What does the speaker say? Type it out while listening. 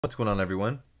What's going on,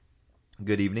 everyone?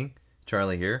 Good evening.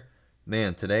 Charlie here.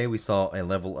 Man, today we saw a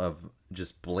level of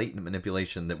just blatant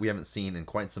manipulation that we haven't seen in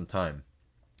quite some time.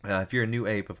 If you're a new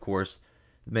ape, of course,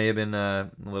 it may have been a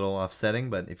little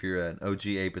offsetting, but if you're an OG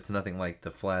ape, it's nothing like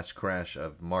the flash crash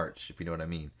of March, if you know what I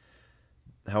mean.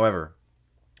 However,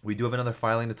 we do have another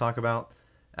filing to talk about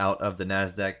out of the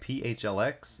NASDAQ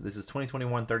PHLX. This is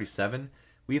 2021-37.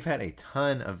 We've had a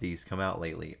ton of these come out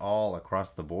lately, all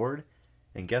across the board.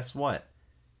 And guess what?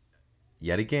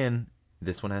 Yet again,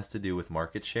 this one has to do with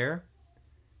market share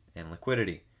and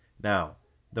liquidity. Now,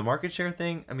 the market share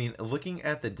thing, looking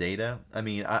at the data,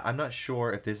 I'm not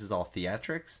sure if this is all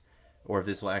theatrics or if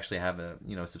this will actually have a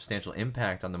substantial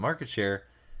impact on the market share.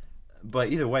 But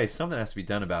either way, something has to be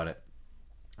done about it.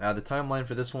 The timeline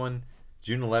for this one,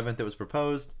 June 11th it was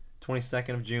proposed,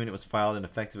 22nd of June it was filed and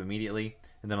effective immediately,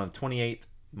 and then on the 28th,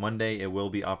 Monday, it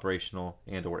will be operational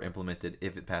and or implemented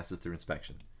if it passes through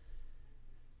inspection.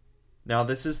 Now,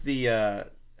 this is the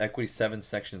Equity 7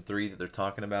 Section 3 that they're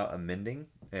talking about amending,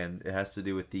 and it has to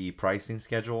do with the pricing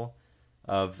schedule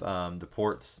of the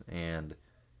ports and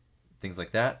things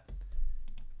like that,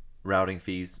 routing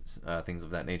fees, things of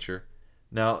that nature.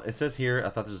 Now, it says here, I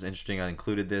thought this was interesting, I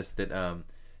included this, that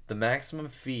the maximum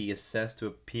fee assessed to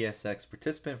a PSX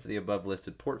participant for the above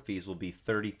listed port fees will be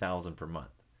 $30,000 per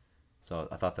month. So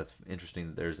I thought that's interesting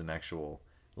that there's an actual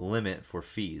limit for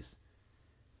fees.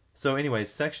 So anyways,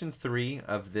 Section 3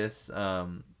 of this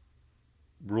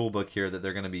rule book here that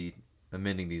they're going to be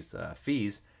amending these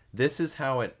fees, this is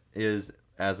how it is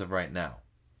as of right now.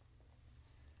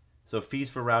 So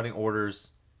fees for routing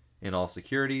orders in all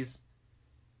securities,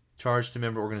 charged to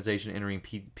member organization entering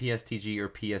PSTG or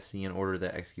PSC in order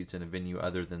that executes in a venue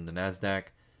other than the NASDAQ,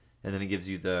 and then it gives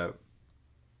you the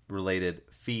related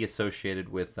fee associated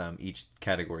with each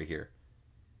category here.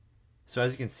 So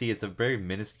as you can see, it's a very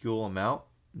minuscule amount.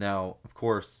 Now, of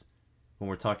course, when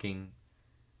we're talking,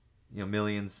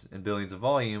 millions and billions of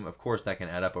volume, of course that can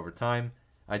add up over time.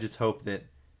 I just hope that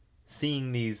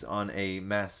seeing these on a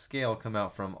mass scale come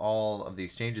out from all of the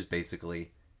exchanges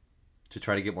basically to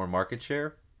try to get more market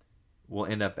share will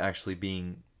end up actually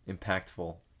being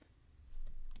impactful.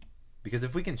 Because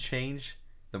if we can change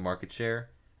the market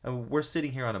share, and we're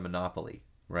sitting here on a monopoly,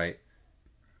 right?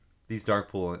 These dark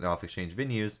pool and off exchange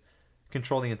venues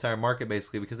control the entire market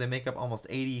basically because they make up almost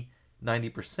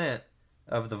 80-90%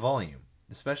 of the volume,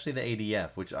 especially the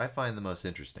ADF, which I find the most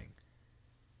interesting.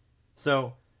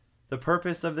 So the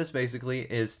purpose of this basically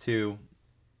is to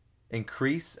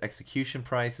increase execution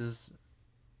prices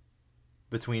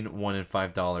between $1 and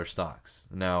 $5 stocks.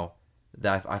 Now,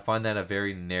 I find that a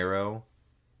very narrow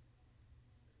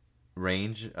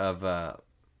range of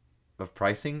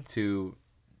pricing to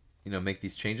make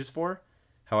these changes for.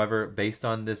 However, based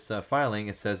on this filing,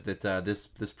 it says that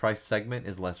this price segment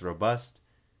is less robust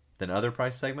than other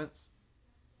price segments.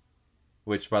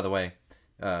 Which, by the way,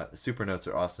 super notes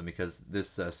are awesome because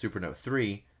this super note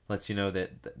 3 lets you know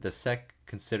that the SEC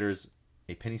considers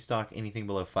a penny stock anything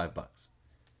below $5.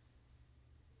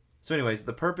 So, anyways,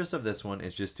 the purpose of this one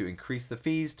is just to increase the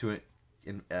fees to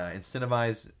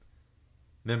incentivize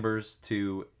members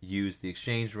to use the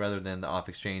exchange rather than the off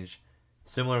exchange.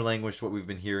 Similar language to what we've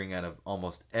been hearing out of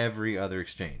almost every other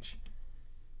exchange.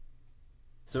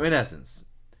 So in essence,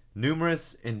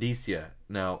 numerous indicia.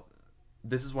 Now,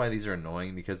 this is why these are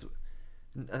annoying because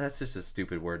that's just a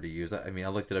stupid word to use. I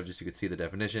looked it up just so you could see the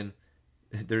definition.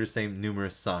 They're just saying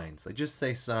numerous signs. Like, just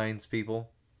say signs, people.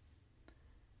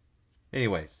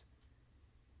 Anyways,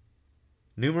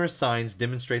 numerous signs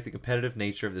demonstrate the competitive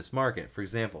nature of this market. For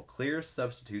example, clear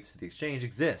substitutes to the exchange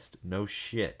exist. No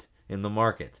shit in the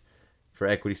market for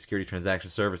equity security transaction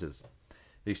services.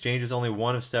 The exchange is only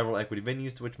one of several equity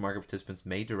venues to which market participants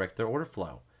may direct their order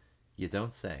flow. You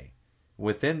don't say.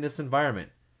 Within this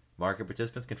environment, market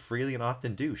participants can freely and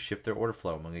often do shift their order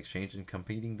flow among exchange and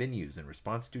competing venues in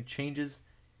response to changes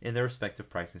in their respective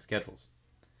pricing schedules.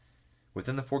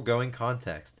 Within the foregoing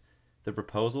context, the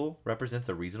proposal represents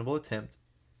a reasonable attempt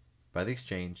by the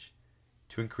exchange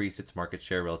to increase its market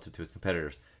share relative to its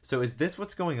competitors. So is this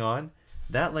what's going on?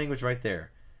 That language right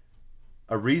there.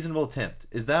 A reasonable attempt.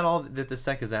 Is that all that the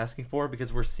SEC is asking for?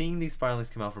 Because we're seeing these filings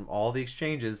come out from all the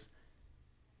exchanges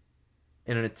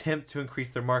in an attempt to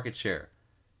increase their market share.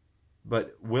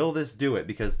 But will this do it?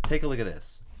 Because take a look at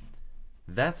this.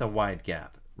 That's a wide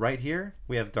gap. Right here,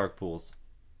 we have dark pools.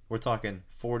 We're talking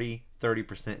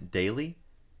 40-30% daily.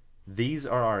 These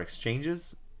are our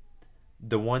exchanges.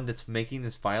 The one that's making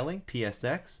this filing,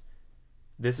 PSX,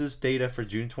 this is data for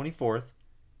June 24th,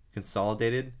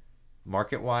 consolidated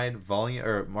market-wide volume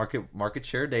or market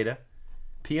share data.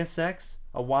 PSX,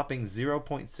 a whopping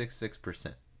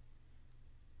 0.66%.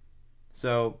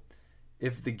 So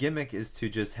if the gimmick is to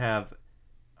just have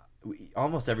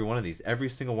almost every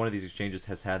single one of these exchanges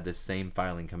has had this same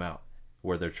filing come out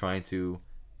where they're trying to,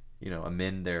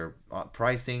 amend their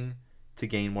pricing to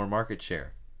gain more market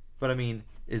share. But I mean,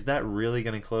 is that really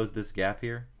going to close this gap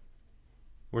here?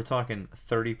 We're talking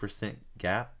 30%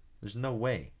 gap. There's no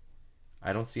way.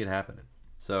 I don't see it happening.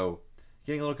 So,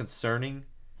 getting a little concerning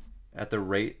at the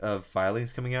rate of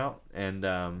filings coming out, and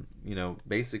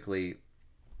basically,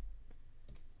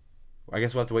 I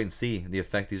guess we'll have to wait and see the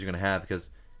effect these are going to have,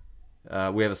 because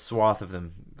we have a swath of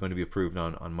them going to be approved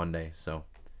on Monday. So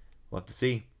we'll have to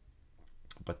see.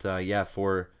 But yeah,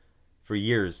 for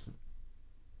years,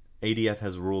 ADF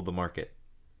has ruled the market,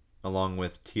 along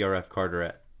with TRF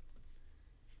Carteret.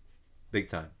 Big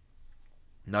time.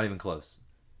 Not even close.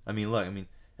 I mean, look,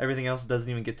 everything else doesn't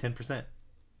even get 10%.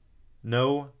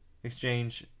 No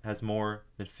exchange has more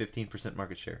than 15%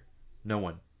 market share. No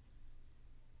one.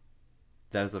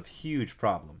 That is a huge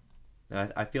problem.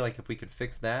 And I feel like if we could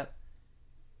fix that,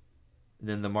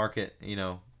 then the market,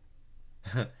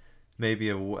 may be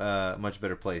a much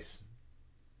better place.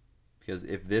 Because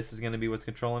if this is going to be what's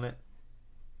controlling it,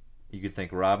 you can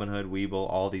think Robinhood, Webull,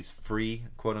 all these free,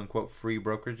 quote-unquote, free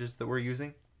brokerages that we're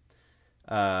using.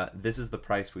 This is the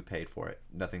price we paid for it.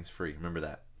 Nothing's free. Remember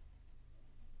that.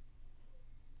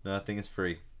 Nothing is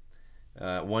free.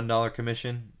 $1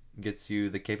 commission gets you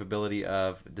the capability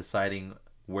of deciding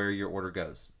where your order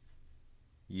goes.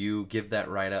 You give that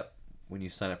right up when you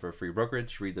sign up for a free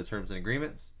brokerage. Read the terms and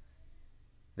agreements.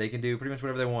 They can do pretty much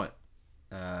whatever they want.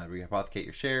 Rehypothecate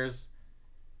your shares,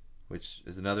 which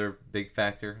is another big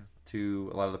factor to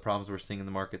a lot of the problems we're seeing in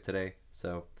the market today.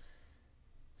 So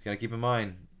just got to keep in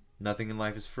mind, nothing in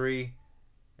life is free.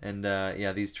 And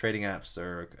yeah, these trading apps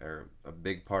are a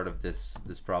big part of this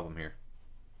problem here.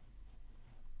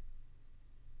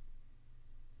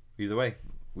 Either way,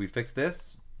 we fix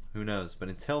this, who knows? But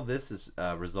until this is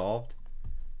resolved,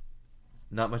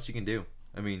 not much you can do.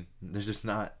 There's just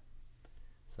not.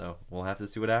 So we'll have to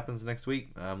see what happens next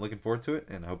week. I'm looking forward to it,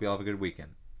 and I hope you all have a good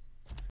weekend.